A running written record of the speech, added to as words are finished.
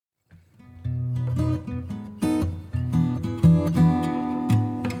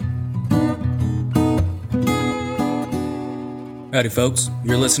Howdy folks,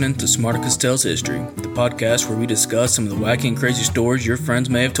 you're listening to Smarticus Tells History, the podcast where we discuss some of the wacky and crazy stories your friends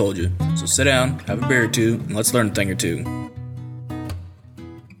may have told you. So sit down, have a beer or two, and let's learn a thing or two.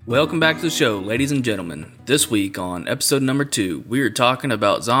 Welcome back to the show, ladies and gentlemen. This week on episode number 2, we are talking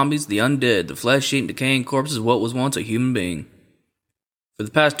about zombies, the undead, the flesh-eating, decaying corpses of what was once a human being. For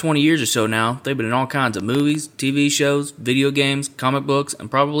the past 20 years or so now, they've been in all kinds of movies, TV shows, video games, comic books, and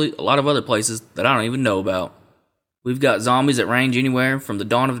probably a lot of other places that I don't even know about. We've got zombies that range anywhere from the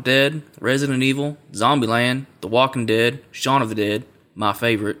Dawn of the Dead, Resident Evil, Zombieland, The Walking Dead, Shaun of the Dead, my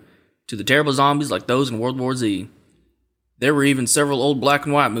favorite, to the terrible zombies like those in World War Z. There were even several old black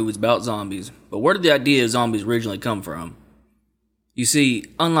and white movies about zombies, but where did the idea of zombies originally come from? You see,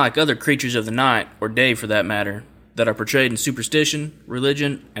 unlike other creatures of the night, or day for that matter, that are portrayed in superstition,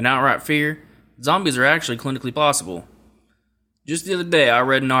 religion, and outright fear, zombies are actually clinically possible. Just the other day, I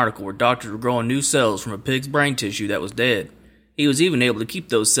read an article where doctors were growing new cells from a pig's brain tissue that was dead. He was even able to keep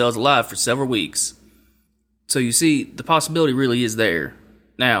those cells alive for several weeks. So you see, the possibility really is there.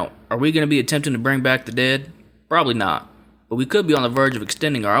 Now, are we going to be attempting to bring back the dead? Probably not. But we could be on the verge of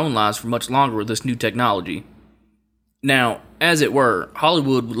extending our own lives for much longer with this new technology. Now, as it were,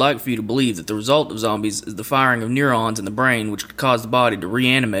 Hollywood would like for you to believe that the result of zombies is the firing of neurons in the brain which could cause the body to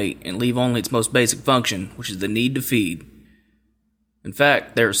reanimate and leave only its most basic function, which is the need to feed. In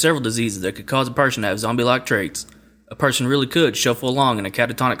fact, there are several diseases that could cause a person to have zombie-like traits. A person really could shuffle along in a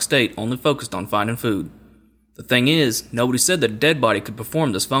catatonic state only focused on finding food. The thing is, nobody said that a dead body could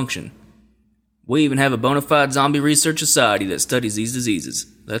perform this function. We even have a bona fide zombie research society that studies these diseases.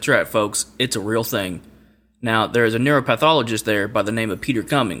 That's right, folks, it's a real thing. Now, there is a neuropathologist there by the name of Peter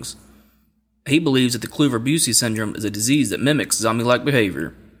Cummings. He believes that the Kluver-Bucy syndrome is a disease that mimics zombie-like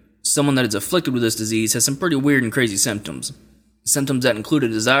behavior. Someone that is afflicted with this disease has some pretty weird and crazy symptoms. Symptoms that include a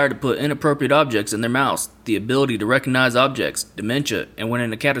desire to put inappropriate objects in their mouths, the ability to recognize objects, dementia, and when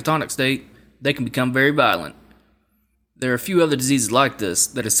in a catatonic state, they can become very violent. There are a few other diseases like this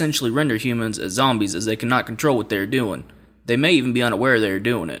that essentially render humans as zombies as they cannot control what they are doing. They may even be unaware they are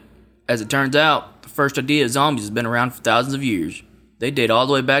doing it. As it turns out, the first idea of zombies has been around for thousands of years. They date all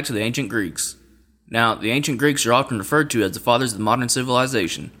the way back to the ancient Greeks. Now, the ancient Greeks are often referred to as the fathers of modern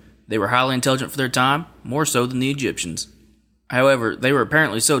civilization. They were highly intelligent for their time, more so than the Egyptians. However, they were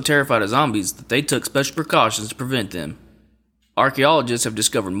apparently so terrified of zombies that they took special precautions to prevent them. Archaeologists have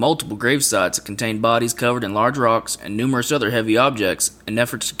discovered multiple grave sites that contain bodies covered in large rocks and numerous other heavy objects in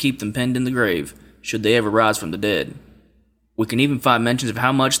efforts to keep them pinned in the grave, should they ever rise from the dead. We can even find mentions of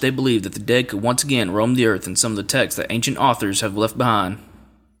how much they believe that the dead could once again roam the earth in some of the texts that ancient authors have left behind.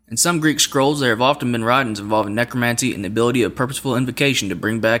 In some Greek scrolls, there have often been writings involving necromancy and the ability of purposeful invocation to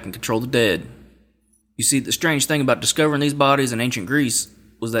bring back and control the dead. You see, the strange thing about discovering these bodies in ancient Greece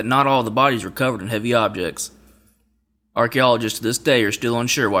was that not all of the bodies were covered in heavy objects. Archaeologists to this day are still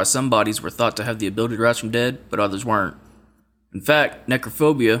unsure why some bodies were thought to have the ability to rise from dead, but others weren't. In fact,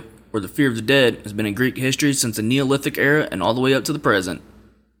 necrophobia, or the fear of the dead, has been in Greek history since the Neolithic era and all the way up to the present.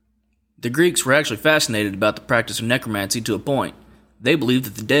 The Greeks were actually fascinated about the practice of necromancy to a point. They believed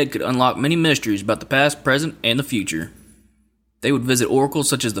that the dead could unlock many mysteries about the past, present, and the future. They would visit oracles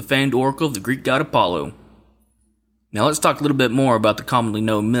such as the famed oracle of the Greek god Apollo. Now let's talk a little bit more about the commonly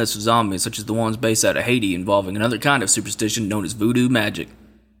known myths of zombies such as the ones based out of Haiti involving another kind of superstition known as voodoo magic.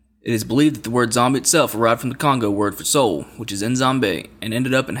 It is believed that the word zombie itself arrived from the Congo word for soul, which is Nzambe, and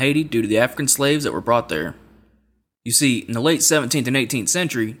ended up in Haiti due to the African slaves that were brought there. You see, in the late 17th and 18th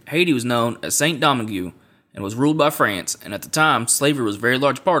century, Haiti was known as Saint Domingue and was ruled by France, and at the time, slavery was a very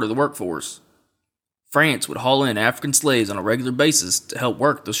large part of the workforce. France would haul in African slaves on a regular basis to help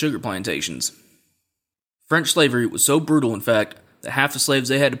work the sugar plantations. French slavery was so brutal, in fact, that half the slaves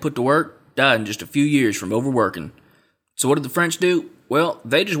they had to put to work died in just a few years from overworking. So what did the French do? Well,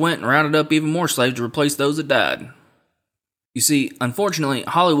 they just went and rounded up even more slaves to replace those that died. You see, unfortunately,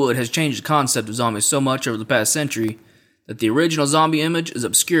 Hollywood has changed the concept of zombies so much over the past century that the original zombie image is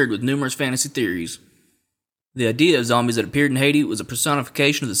obscured with numerous fantasy theories. The idea of zombies that appeared in Haiti was a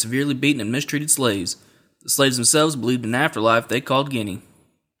personification of the severely beaten and mistreated slaves. The slaves themselves believed in an afterlife they called Guinea.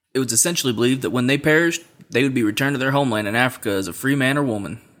 It was essentially believed that when they perished, they would be returned to their homeland in Africa as a free man or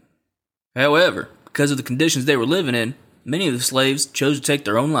woman. However, because of the conditions they were living in, many of the slaves chose to take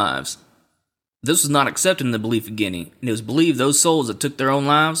their own lives. This was not accepted in the belief of Guinea, and it was believed those souls that took their own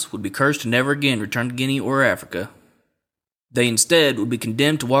lives would be cursed to never again return to Guinea or Africa. They instead would be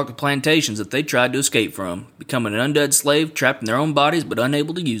condemned to walk the plantations that they tried to escape from, becoming an undead slave trapped in their own bodies but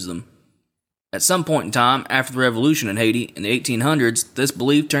unable to use them. At some point in time, after the revolution in Haiti in the 1800s, this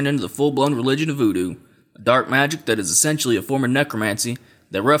belief turned into the full-blown religion of voodoo, a dark magic that is essentially a form of necromancy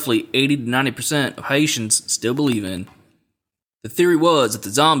that roughly 80 to 90% of Haitians still believe in. The theory was that the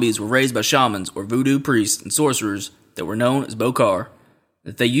zombies were raised by shamans or voodoo priests and sorcerers that were known as Bokar,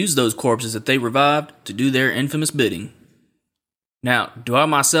 that they used those corpses that they revived to do their infamous bidding. Now, do I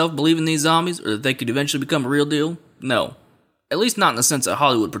myself believe in these zombies or that they could eventually become a real deal? No. At least not in the sense that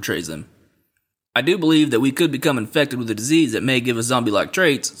Hollywood portrays them. I do believe that we could become infected with a disease that may give us zombie-like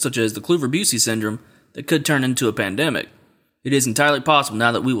traits, such as the Kluver-Bucy syndrome, that could turn into a pandemic. It is entirely possible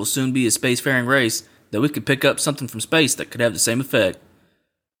now that we will soon be a spacefaring race that we could pick up something from space that could have the same effect.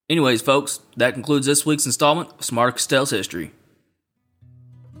 Anyways, folks, that concludes this week's installment of Smartacus Tells History.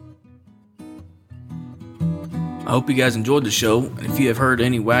 I hope you guys enjoyed the show, and if you have heard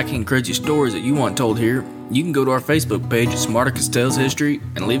any wacky and crazy stories that you want told here, you can go to our Facebook page at Smartacus Tells History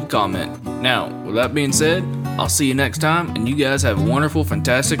and leave a comment. Now, with that being said, I'll see you next time, and you guys have a wonderful,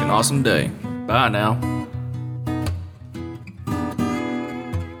 fantastic, and awesome day. Bye now.